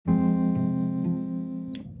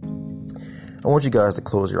I want you guys to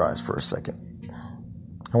close your eyes for a second.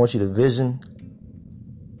 I want you to vision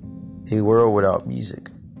a world without music.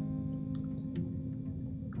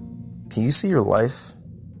 Can you see your life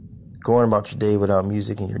going about your day without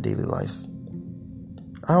music in your daily life?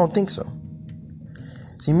 I don't think so.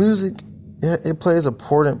 See, music, it plays an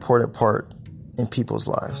important part in people's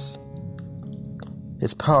lives.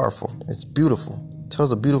 It's powerful. It's beautiful. It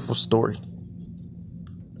tells a beautiful story.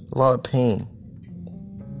 A lot of pain.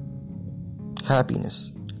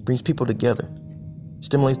 Happiness. Brings people together.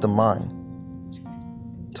 Stimulates the mind.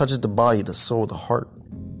 Touches the body, the soul, the heart.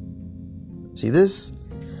 See, this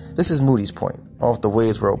is Moody's Point, off the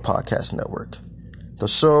Waves World Podcast Network. The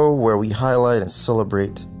show where we highlight and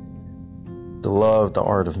celebrate the love, the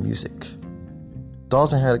art of music.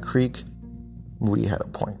 Dawson had a creek, Moody had a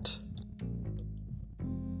point.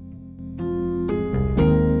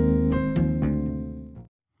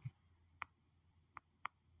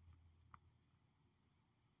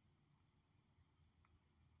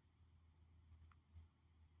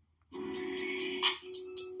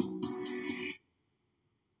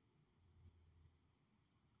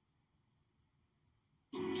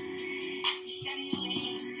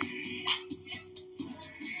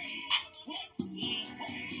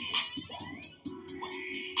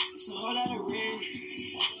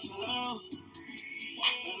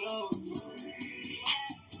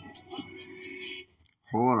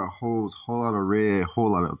 Whole lot of hoes, whole lot of red,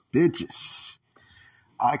 whole lot of bitches.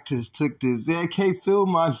 I just took this. They can't feel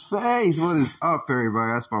my face. What is up,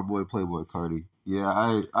 everybody? That's my boy, Playboy Cardi. Yeah,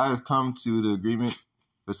 I have come to the agreement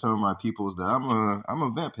with some of my peoples that I'm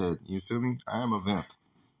a vamp head. You feel me? I am a vamp.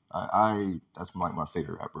 That's like my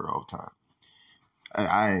favorite rapper all the time.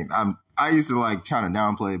 I used to like trying to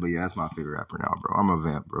downplay, but yeah, that's my favorite rapper now, bro. I'm a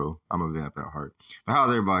vamp, bro. I'm a vamp at heart. But how's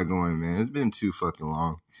everybody going, man? It's been too fucking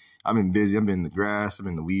long. I've been busy. I've been in the grass. I've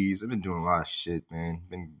been in the weeds. I've been doing a lot of shit, man.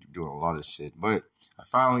 Been doing a lot of shit. But I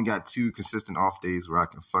finally got 2 consistent off days where I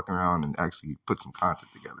can fuck around and actually put some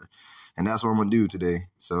content together. And that's what I'm going to do today.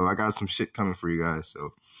 So I got some shit coming for you guys.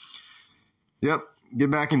 So, yep.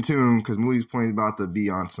 Get back in tune because Moody's Point is about to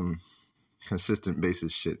be on some consistent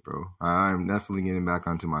basis shit, bro. I'm definitely getting back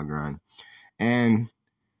onto my grind. And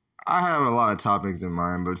I have a lot of topics in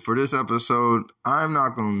mind, but for this episode, I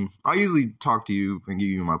usually talk to you and give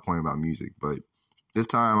you my point about music, but this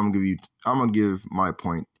time I'm gonna give my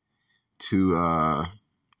point to the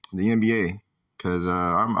NBA because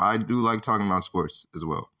I do like talking about sports as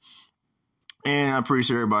well. And I'm pretty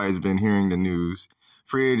sure everybody's been hearing the news.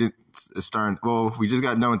 Free agent is starting. Well, we just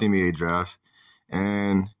got done with the NBA draft,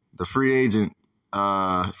 and the free agency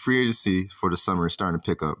for the summer is starting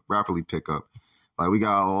to rapidly pick up. Like, we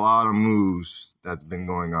got a lot of moves that's been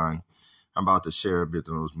going on. I'm about to share a bit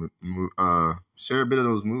of those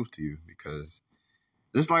moves to you because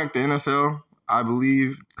just like the NFL, I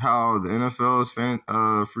believe how the NFL's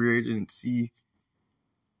free agency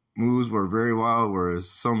moves were very wild, whereas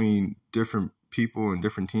so many different people and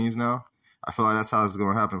different teams now. I feel like that's how it's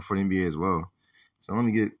going to happen for the NBA as well. So let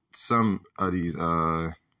me get some of these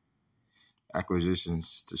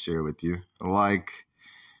acquisitions to share with you. Like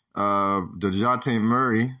DeJounte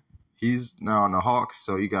Murray, he's now on the Hawks,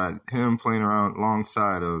 so you got him playing around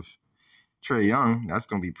alongside of Trae Young. That's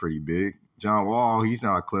going to be pretty big. John Wall, he's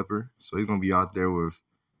now a Clipper, so he's going to be out there with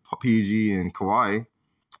PG and Kawhi.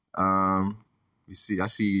 I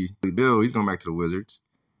see Bill, he's going back to the Wizards.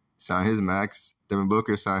 Signed his max. Devin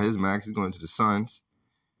Booker signed his max. He's going to the Suns.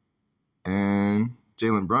 And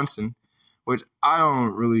Jalen Brunson, which I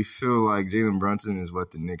don't really feel like Jalen Brunson is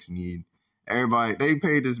what the Knicks need. Everybody, they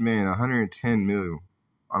paid this man $110 million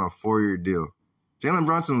on a 4-year deal. Jalen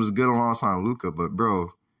Brunson was good alongside Luka, but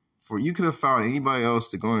bro, you could have found anybody else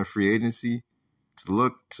to go into free agency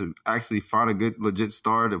to actually find a good legit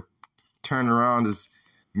star to turn around this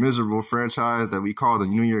miserable franchise that we call the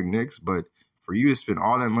New York Knicks. But for you to spend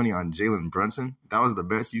all that money on Jalen Brunson, that was the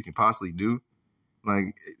best you can possibly do.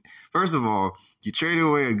 Like, first of all, you traded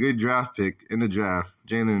away a good draft pick in the draft.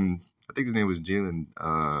 Jalen, I think his name was Jalen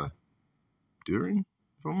Durant,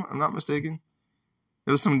 if I'm not mistaken.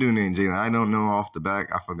 It was some dude named Jalen. I don't know off the back.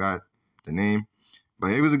 I forgot the name.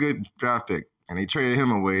 But it was a good draft pick. And they traded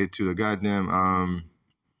him away to the goddamn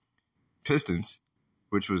Pistons,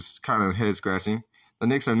 which was kind of head-scratching. The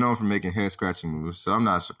Knicks are known for making head-scratching moves, so I'm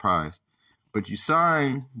not surprised. But you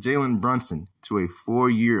signed Jalen Brunson to a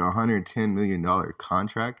 4-year, $110 million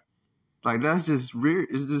contract. Like, that's just weird.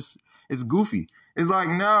 It's goofy. It's like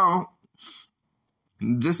now,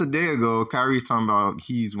 just a day ago, Kyrie's talking about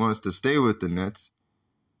he wants to stay with the Nets.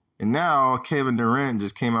 And now Kevin Durant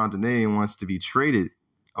just came out today and wants to be traded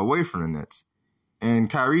away from the Nets. And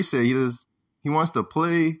Kyrie said He wants to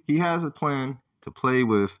play. He has a plan to play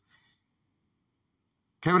with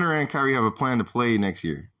Kevin Durant and Kyrie have a plan to play next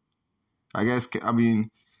year.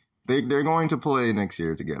 They're going to play next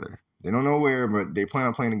year together. They don't know where, but they plan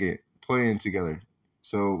on playing together.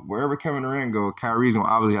 So wherever Kevin Durant go, Kyrie's gonna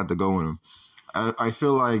obviously have to go with him. I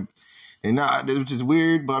feel like they're not, which is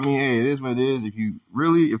weird, but I mean, hey, it is what it is.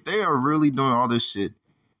 If they are really doing all this shit,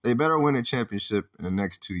 they better win a championship in the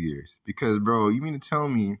next 2 years. Because, bro, you mean to tell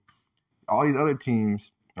me all these other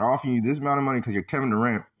teams are offering you this amount of money because you're Kevin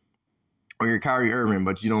Durant or you're Kyrie Irving,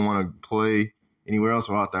 but you don't want to play anywhere else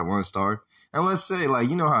without that one star? And let's say, like,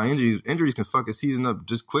 you know how injuries can fuck a season up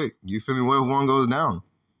just quick. You feel me? What if one goes down?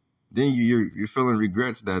 Then you're feeling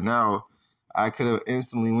regrets that now I could have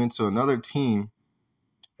instantly went to another team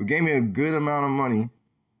who gave me a good amount of money,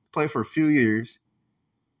 play for a few years,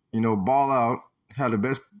 ball out, had the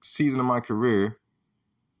best season of my career.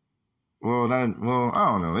 Well, I don't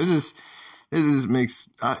know. It just makes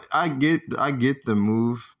I get the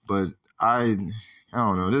move, but I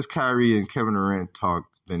don't know. This Kyrie and Kevin Durant talk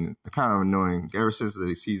been kind of annoying ever since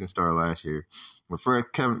the season started last year. But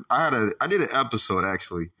first, Kevin, I did an episode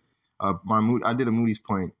actually. I did a Moody's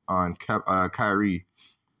point on Kyrie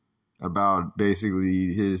about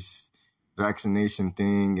basically his vaccination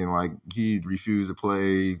thing and like he refused to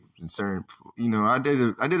play in certain. I did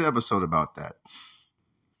an episode about that.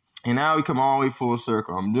 And now we come all the way full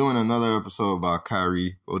circle. I'm doing another episode about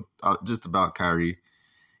Kyrie, or just about Kyrie,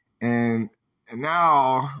 and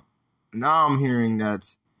now I'm hearing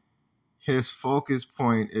that his focus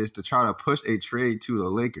point is to try to push a trade to the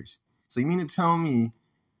Lakers. So you mean to tell me?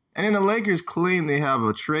 And then the Lakers claim they have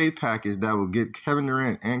a trade package that will get Kevin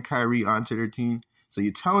Durant and Kyrie onto their team. So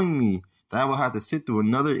you're telling me that I will have to sit through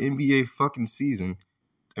another NBA fucking season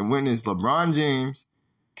and witness LeBron James,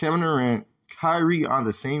 Kevin Durant, Kyrie on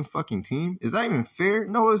the same fucking team? Is that even fair?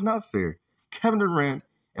 No, it's not fair. Kevin Durant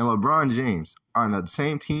and LeBron James on the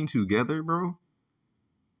same team together, bro?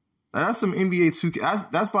 Now, that's some NBA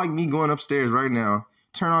 2K. That's like me going upstairs right now,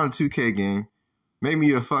 turn on a 2K game, make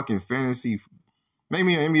me a fucking fantasy, make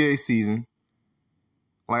me an NBA season.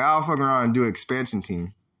 Like, I'll fuck around and do an expansion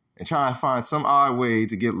team and try to find some odd way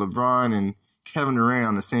to get LeBron and Kevin Durant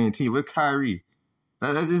on the same team with Kyrie.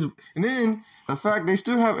 And then the fact they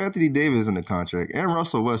still have Anthony Davis in the contract and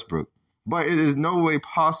Russell Westbrook, but it is no way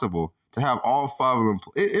possible to have all five of them.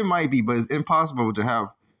 It might be, but it's impossible to have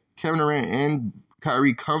Kevin Durant and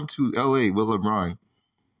Kyrie come to LA with LeBron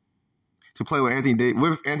to play with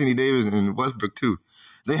Anthony Davis and Westbrook too.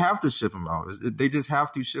 They have to ship them out. They just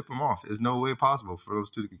have to ship them off. There's no way possible for those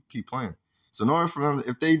two to keep playing. So in order for them,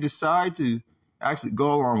 if they decide to actually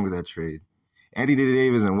go along with that trade, Anthony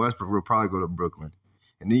Davis and Westbrook will probably go to Brooklyn.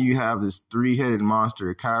 And then you have this three-headed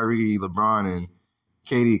monster, Kyrie, LeBron, and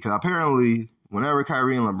KD. Because apparently, whenever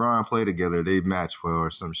Kyrie and LeBron play together, they match well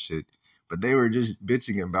or some shit. But they were just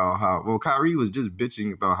bitching about Kyrie was just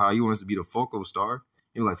bitching about how he wants to be the focal star.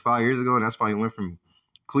 Like 5 years ago, and that's why he went from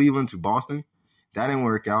Cleveland to Boston. That didn't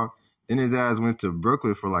work out. Then his ass went to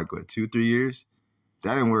Brooklyn for 2-3 years.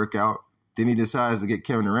 That didn't work out. Then he decides to get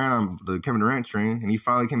Kevin Durant on the Kevin Durant train, and he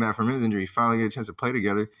finally came back from his injury. He finally got a chance to play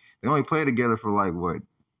together. They only played together for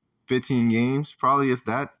 15 games, probably, if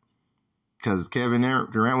that, because Kevin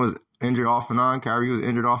Durant was injured off and on. Kyrie was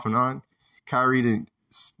injured off and on. Kyrie didn't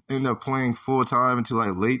end up playing full time until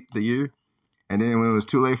late the year. And then when it was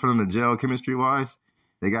too late for them to gel chemistry-wise,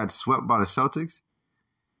 they got swept by the Celtics.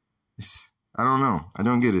 I don't know. I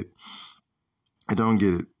don't get it.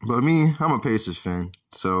 But me, I'm a Pacers fan,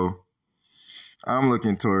 so I'm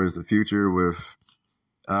looking towards the future with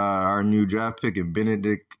our new draft pick in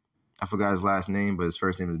Benedict. I forgot his last name, but his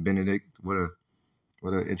first name is Benedict. What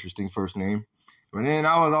an interesting first name. But then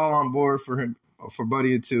I was all on board for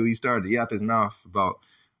Buddy until he started to yap his mouth about.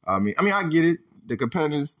 I I get it. The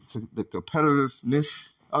competitiveness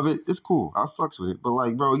of it, it's cool. I fucks with it. But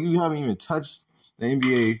bro, you haven't even touched the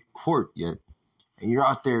NBA court yet, and you're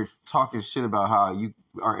out there talking shit about how you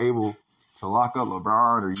are able to lock up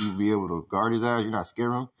LeBron or you be able to guard his ass. You're not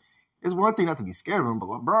scared of him. It's one thing not to be scared of him, but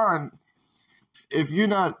LeBron.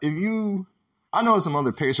 I know some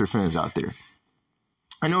other Pacers fans out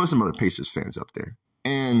there.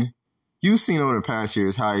 And you've seen over the past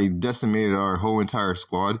years how he decimated our whole entire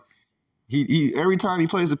squad. He every time he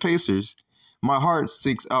plays the Pacers, my heart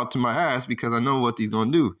sinks out to my ass because I know what he's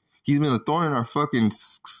going to do. He's been a thorn in our fucking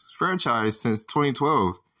franchise since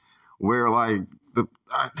 2012, where and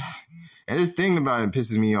this thing about it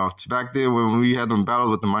pisses me off. Back then when we had them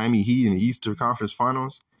battles with the Miami Heat in the Eastern Conference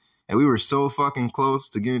Finals, and we were so fucking close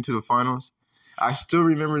to getting to the finals. I still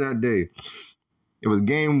remember that day. It was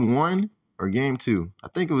game 1 or game 2. I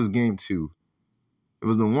think it was game 2. It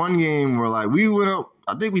was the one game where, like, we went up.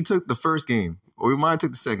 I think we took the first game, or we might have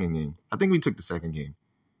took the second game. I think we took the second game.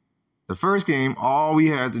 The first game, all we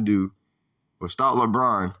had to do was stop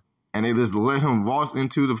LeBron, and they just let him waltz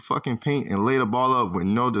into the fucking paint and lay the ball up with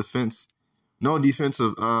no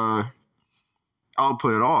defensive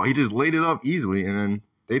output at all. He just laid it up easily, and then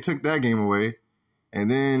they took that game away. And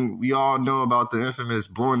then we all know about the infamous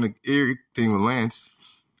blowing the ear thing with Lance.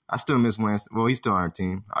 I still miss Lance. Well, he's still on our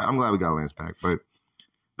team. I'm glad we got Lance back, but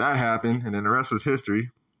that happened, and then the rest was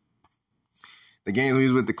history. The games we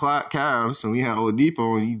was with the Cavs, and we had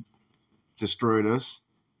Oladipo, and he destroyed us.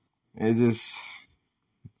 It just,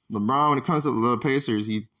 LeBron, when it comes to the Pacers,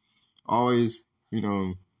 he always,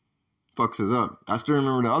 fucks us up. I still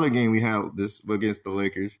remember the other game we had this against the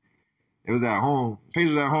Lakers. It was at home.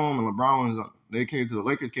 Pacers at home, and LeBron the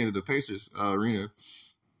Lakers came to the Pacers arena.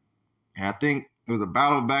 And I think it was a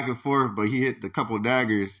battle back and forth, but he hit a couple of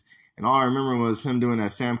daggers. And all I remember was him doing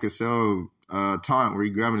that Sam Cassell taunt where he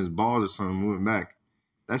grabbing his balls or something, moving back.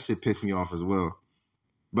 That shit pissed me off as well.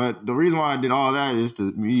 But the reason why I did all that is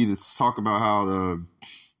to talk about how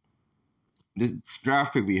this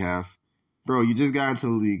draft pick we have. Bro, you just got into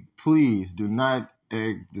the league. Please do not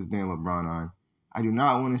egg this man LeBron on. I do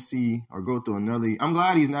not want to see or go through another. I'm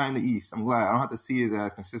glad he's not in the East. I'm glad I don't have to see his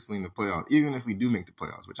ass consistently in the playoffs, even if we do make the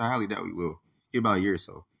playoffs, which I highly doubt we will. Give about a year or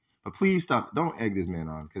so. But please stop. Don't egg this man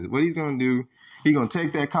on, because what he's going to do, he's going to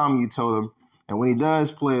take that comment you told him, and when he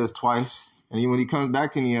does play us twice, and when he comes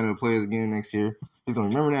back to Indiana to play us again next year, he's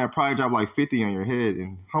going to remember that, probably drop like 50 on your head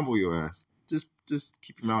and humble your ass. Just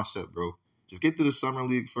keep your mouth shut, bro. Just get through the summer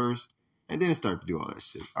league first, and then start to do all that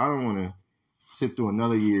shit. I don't want to sit through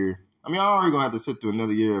another year. I mean, I'm already going to have to sit through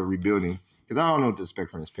another year of rebuilding because I don't know what to expect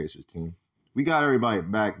from this Pacers team. We got everybody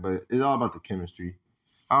back, but it's all about the chemistry.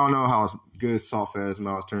 I don't know how good soft-ass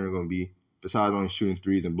Miles Turner going to be besides only shooting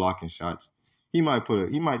threes and blocking shots. He might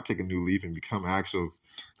take a new leap and become an actual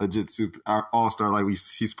legit super all-star like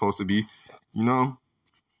he's supposed to be.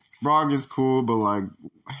 Brogdon's cool, but, like,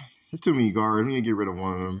 there's too many guards. We need to get rid of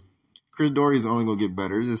one of them. Chris Dory's only going to get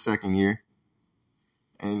better. It's his second year.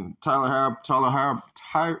 And Tyrese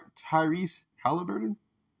Halliburton?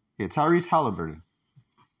 Yeah, Tyrese Halliburton.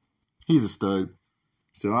 He's a stud.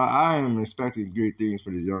 So I am expecting great things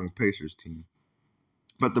for this young Pacers team.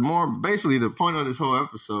 But the point of this whole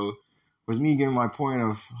episode was me giving my point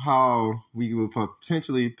of how we would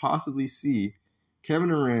possibly see Kevin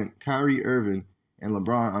Durant, Kyrie Irving, and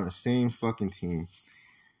LeBron on the same fucking team.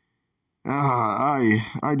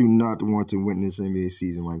 I do not want to witness NBA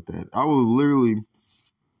season like that. I will literally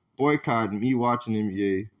boycott me watching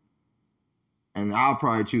NBA, and I'll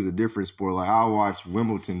probably choose a different sport. Like, I'll watch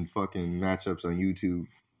Wimbledon fucking matchups on YouTube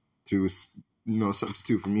to,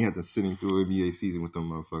 substitute for me having to sitting through NBA season with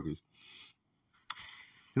them motherfuckers.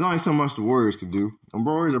 There's only so much the Warriors could do. The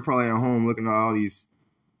Warriors are probably at home looking at all these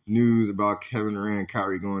news about Kevin Durant and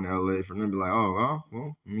Kyrie going to LA for them to be like, oh,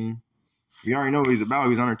 well, I mean, we already know what he's about. He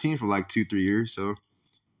was on our team for like 2-3 years, so,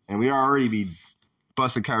 and we already be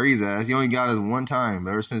busted Kyrie's ass. He only got us one time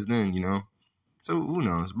ever since then, So who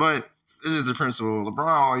knows? But this is the principle. LeBron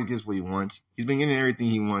always gets what he wants. He's been getting everything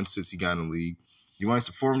he wants since he got in the league. He wants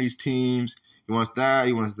to form these teams. He wants that.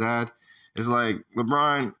 He wants that. It's like,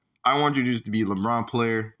 LeBron, I want you just to be LeBron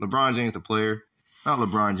player. LeBron James the player, not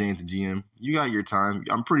LeBron James the GM. You got your time.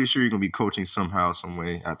 I'm pretty sure you're going to be coaching somehow, some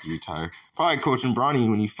way after you retire. Probably coaching Bronny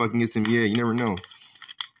when he fucking gets in the NBA. You never know.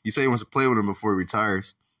 You say he wants to play with him before he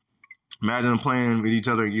retires. Imagine them playing with each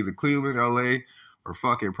other in either Cleveland, LA, or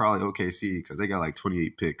fucking probably OKC because they got like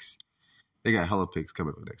 28 picks. They got hella picks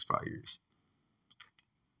coming in the next 5 years.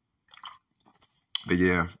 But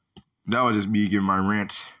yeah, that was just me giving my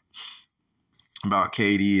rant about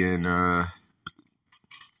KD and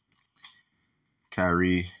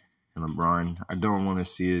Kyrie and LeBron. I don't want to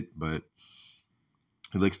see it, but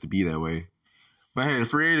it looks to be that way. But hey, the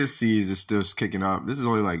free agency is just still kicking up. This is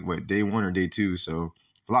only like, day 1 or day 2, so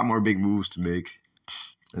a lot more big moves to make.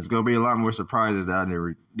 There's going to be a lot more surprises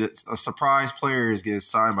a surprise players get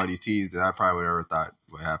signed by these teams that I probably would have ever thought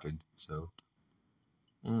would happen. So,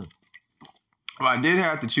 Well, I did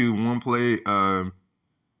have to choose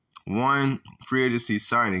one free agency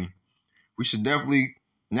signing. We should definitely,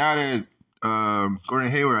 now that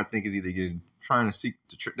Gordon Hayward, I think, is either trying to seek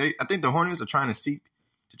to trade. I think the Hornets are trying to seek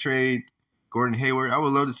to trade Gordon Hayward. I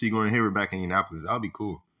would love to see Gordon Hayward back in Indianapolis. That would be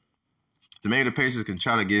cool. The maybe the Pacers can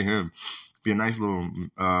try to get him, be a nice little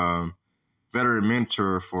veteran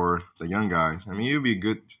mentor for the young guys. I mean, it would be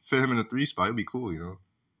good, fit him in the 3 spot. It would be cool,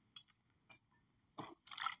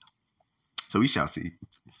 So we shall see.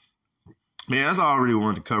 Man, that's all I really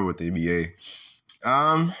wanted to cover with the NBA.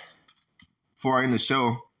 Before I end the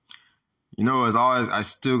show, as always, I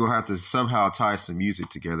still gonna have to somehow tie some music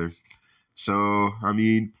together. So, I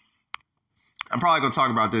mean, I'm probably gonna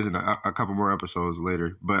talk about this in a couple more episodes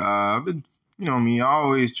later. But I've been, I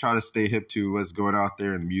always try to stay hip to what's going out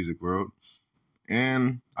there in the music world.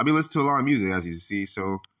 And I've been listening to a lot of music, as you see.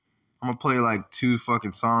 So I'm gonna play like 2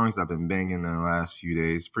 fucking songs that I've been banging in the last few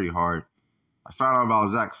days. It's pretty hard. I found out about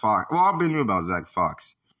Zach Fox. Well, I've been knew about Zach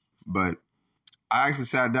Fox, but I actually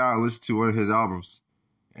sat down and listened to one of his albums.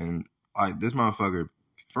 And this motherfucker,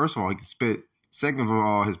 first of all, he can spit. Second of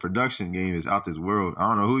all, his production game is out this world. I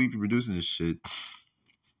don't know who he be producing this shit.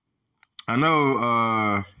 I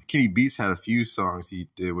know Kenny Beats had a few songs he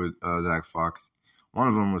did with Zach Fox. One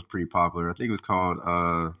of them was pretty popular. I think it was called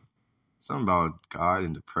something about God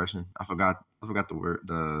and depression. I forgot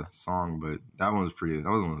the song, but that one was pretty. That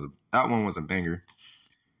one was a banger.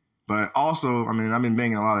 But also, I mean, I've been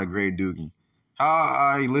banging a lot of Grey Dugan. How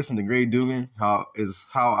I listened to Grey Dugan, how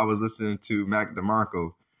I was listening to Mac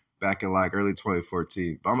DeMarco back in like early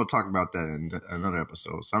 2014. But I'm gonna talk about that in another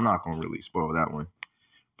episode, so I'm not gonna really spoil that one.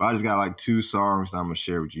 But I just got like 2 songs that I'm gonna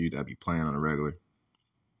share with you that be playing on a regular.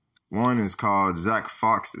 One is called Zach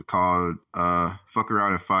Fox. It's called Fuck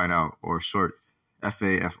Around and Find Out, or short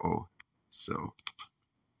FAFO. So,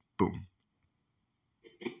 boom.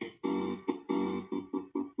 Yeah.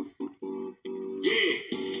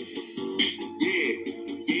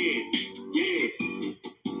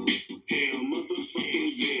 Hell,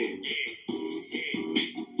 motherfucking yeah.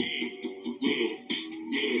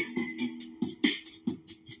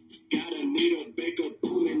 Gotta need a backup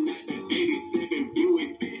booming at the 87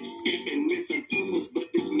 Buick. Stepping with some Pumas, but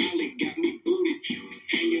this Molly got me booted.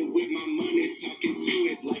 Hanging with my money, talking to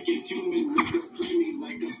it like it's human. Niggas play me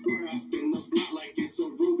like a square. I spin the block like it's a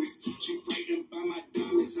Rubik's. She frightened by my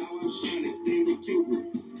diamonds, how I'm shining, Stanley Kubrick.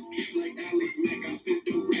 Treat like Alex Mack, I spit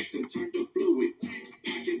them racks and turn to fluid.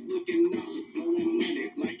 Pockets looking up, blowing money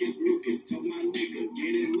like it's mucus. Tell my nigga,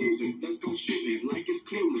 get it losing, let's go shoot it like it's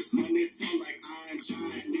clueless. Money tall like Iron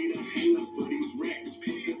Giant, need a hanger for these racks.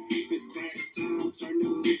 Pick up this crash time, turn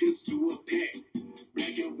them niggas to a pack.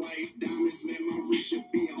 Black and white diamonds, man, my wrist should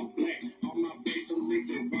be all black. All my bracelets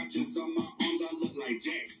and watches on my arms, I look like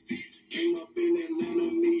Jacks. Came up in Atlanta,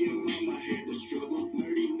 me and mama had to struggle.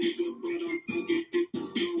 Nerdy nigga, but I'm thugging, it's the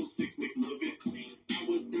zone 6 McLovin. I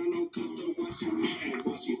was down on custom watching my and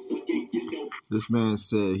while she sucking, This man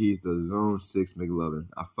said he's the Zone 6 McLovin.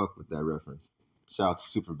 I fuck with that reference. Shout out to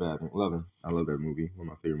Superbad McLovin. I love that movie. One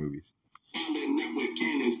of my favorite movies.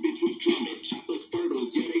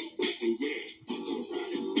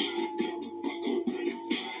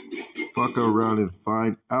 Fuck around and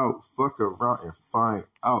find out. Fuck around and find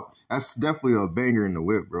out. That's definitely a banger in the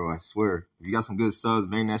whip, bro. I swear. If you got some good subs,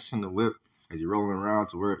 bang that shit in the whip as you're rolling around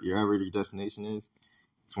to wherever your destination is.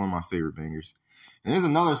 It's one of my favorite bangers. And there's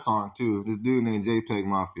another song, too. This dude named JPEG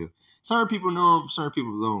Mafia. Certain people know him, certain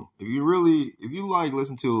people don't. If you like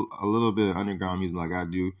listen to a little bit of underground music like I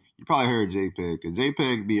do, you probably heard JPEG. Because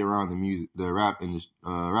JPEG be around the rap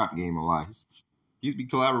game a lot. He's been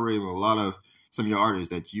collaborating with a lot of some of your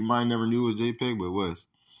artists that you might never knew was JPEG, but was.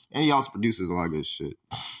 And he also produces a lot of good shit.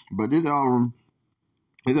 But this album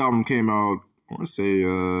came out, I want to say,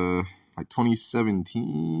 like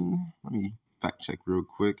 2017. Let me fact check real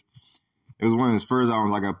quick. It was one of his first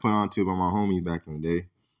albums I got put onto by my homie back in the day.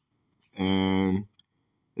 And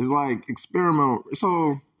it's like experimental.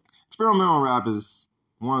 So experimental rap is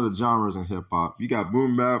one of the genres in hip hop. You got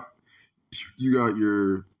boom bap, you got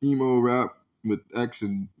your emo rap with X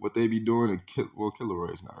and what they be doing, and Killer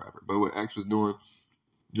Roy's not a rapper, but what X was doing.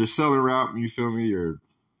 Your southern rap, you feel me? Your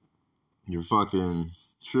fucking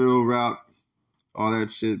trill rap, all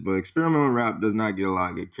that shit. But experimental rap does not get a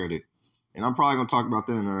lot of good credit. And I'm probably going to talk about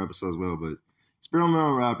that in our episode as well. But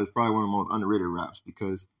experimental rap is probably one of the most underrated raps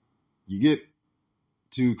because you get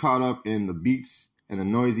too caught up in the beats and the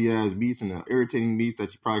noisy-ass beats and the irritating beats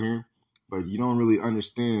that you probably hear, but you don't really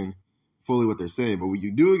understand fully what they're saying. But when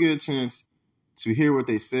you do get a chance to hear what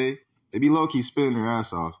they say, they be low-key spitting their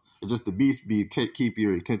ass off. It's just the beats take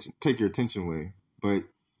your attention away. But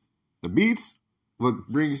the beats, what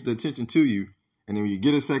brings the attention to you, and then when you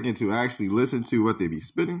get a second to actually listen to what they be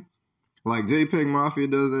spitting, like JPEG Mafia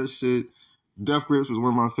does that shit. Death Grips was one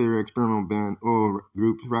of my favorite experimental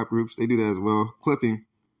rap groups. They do that as well. Clipping.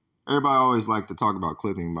 Everybody always like to talk about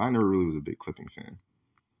clipping, but I never really was a big clipping fan.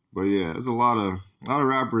 But yeah, there's a lot of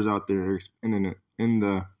rappers out there in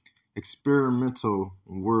the experimental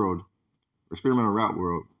rap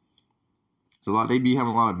world. It's a lot. They be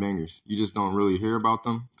having a lot of bangers. You just don't really hear about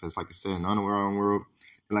them because, like I said, in the underground world,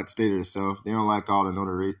 they like to stay to themselves. They don't like all the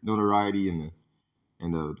notoriety and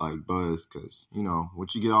the like buzz because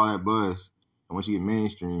once you get all that buzz and once you get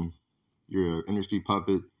mainstream, you're an industry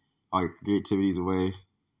puppet. All your creativity's away.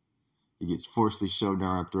 It gets forcibly shoved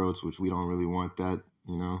down our throats, which we don't really want that,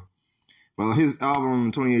 you know. But his album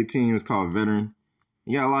in 2018 was called Veteran.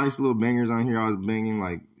 He got a lot of little bangers on here. I was banging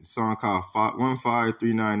like a song called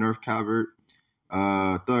 1539 North Calvert,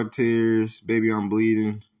 Thug Tears, Baby I'm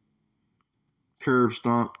Bleeding, Curb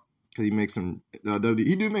Stomp, because he makes some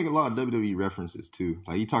he do make a lot of WWE references too.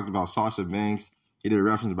 Like he talked about Sasha Banks. He did a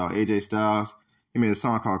reference about AJ Styles. He made a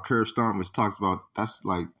song called Curb Stomp, which talks about, that's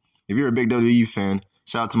like, if you're a big WWE fan,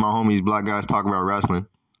 shout out to my homies, Black Guys Talk About Wrestling.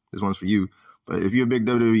 This one's for you. But if you're a big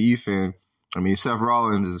WWE fan, I mean, Seth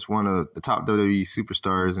Rollins is one of the top WWE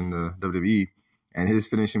superstars in the WWE, and his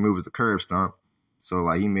finishing move was the curb stomp. So,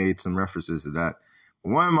 like, he made some references to that.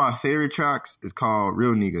 One of my favorite tracks is called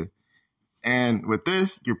Real Nigga. And with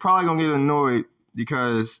this, you're probably going to get annoyed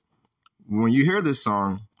because when you hear this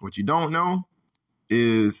song, what you don't know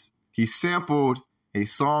is he sampled a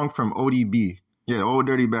song from ODB. Yeah, Old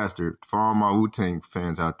Dirty Bastard, for all my Wu-Tang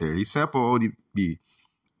fans out there. He sampled ODB.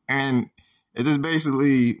 And it's just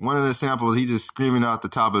basically one of the samples, he just screaming out the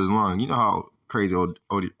top of his lung. You know how crazy old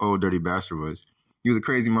Dirty Bastard was. He was a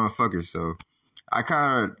crazy motherfucker. So I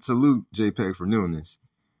kind of salute JPEG for doing this.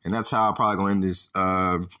 And that's how I'll probably go end this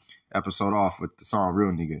episode off with the song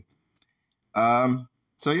Real Nigga.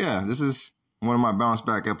 So yeah, this is one of my bounce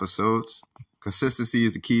back episodes. Consistency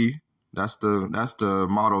is the key. That's the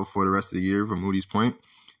motto for the rest of the year from Moody's Point.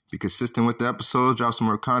 Be consistent with the episodes, drop some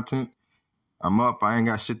more content. I'm up. I ain't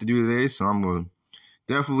got shit to do today, so I'm going to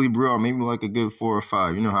definitely brew out maybe like a good 4 or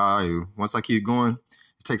 5. You know how I do. Once I keep going,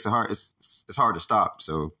 it's hard to stop.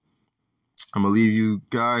 So I'm going to leave you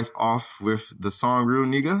guys off with the song Real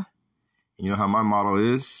Nigga. You know how my motto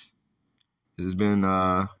is. This has been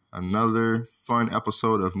another fun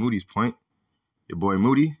episode of Moody's Point. Your boy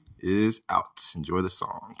Moody is out. Enjoy the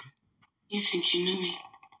song. You think you knew me?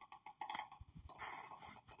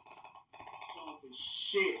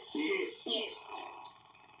 Shit.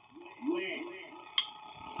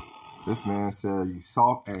 This man said, you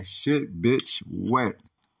soft as shit, bitch, wet.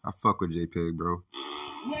 I fuck with JPEG, bro.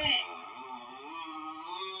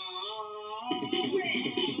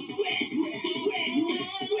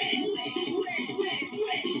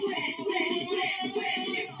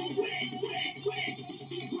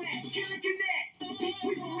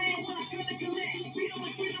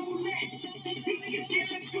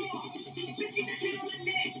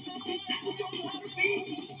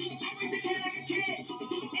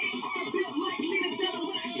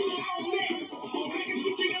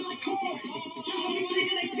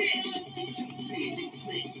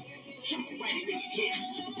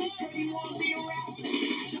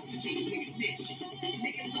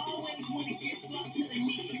 Niggas always wanna get blocked till they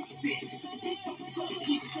need 50 cents. Fuck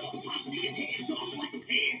tweets up, pop niggas heads off like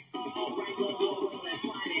this. Alright, roll, that's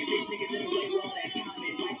fine. And bitch niggas in the way, roll, that's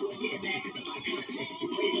common. White boys getting mad cause of my content.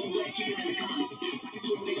 Wait on red, keep it in the comments. Suck it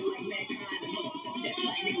to a nigga like that kind of motherfucker. That's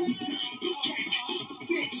like nigga, we dying.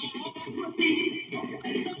 Bitch.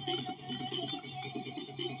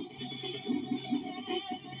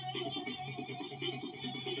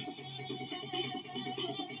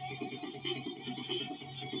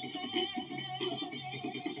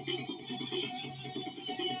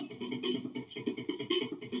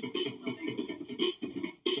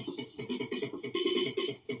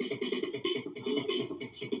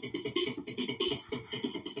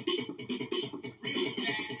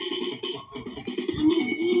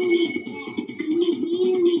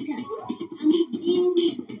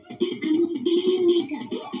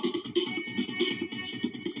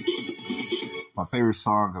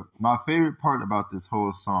 My favorite part about this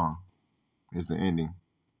whole song is the ending.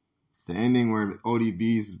 The ending where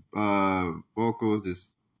ODB's vocal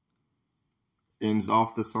just ends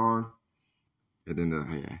off the song. And then the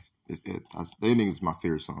ending is my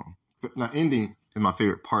favorite song. The ending is my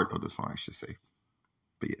favorite part of the song, I should say.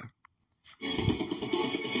 But yeah.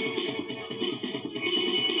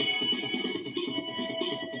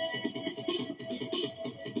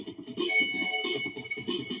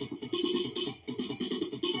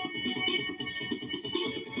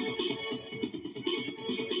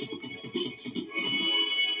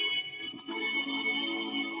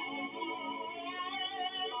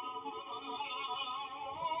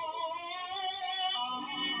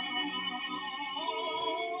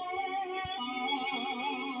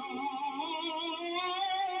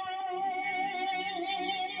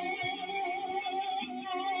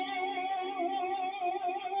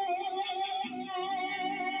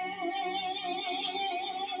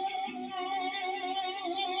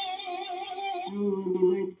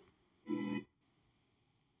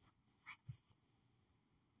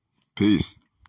 Peace.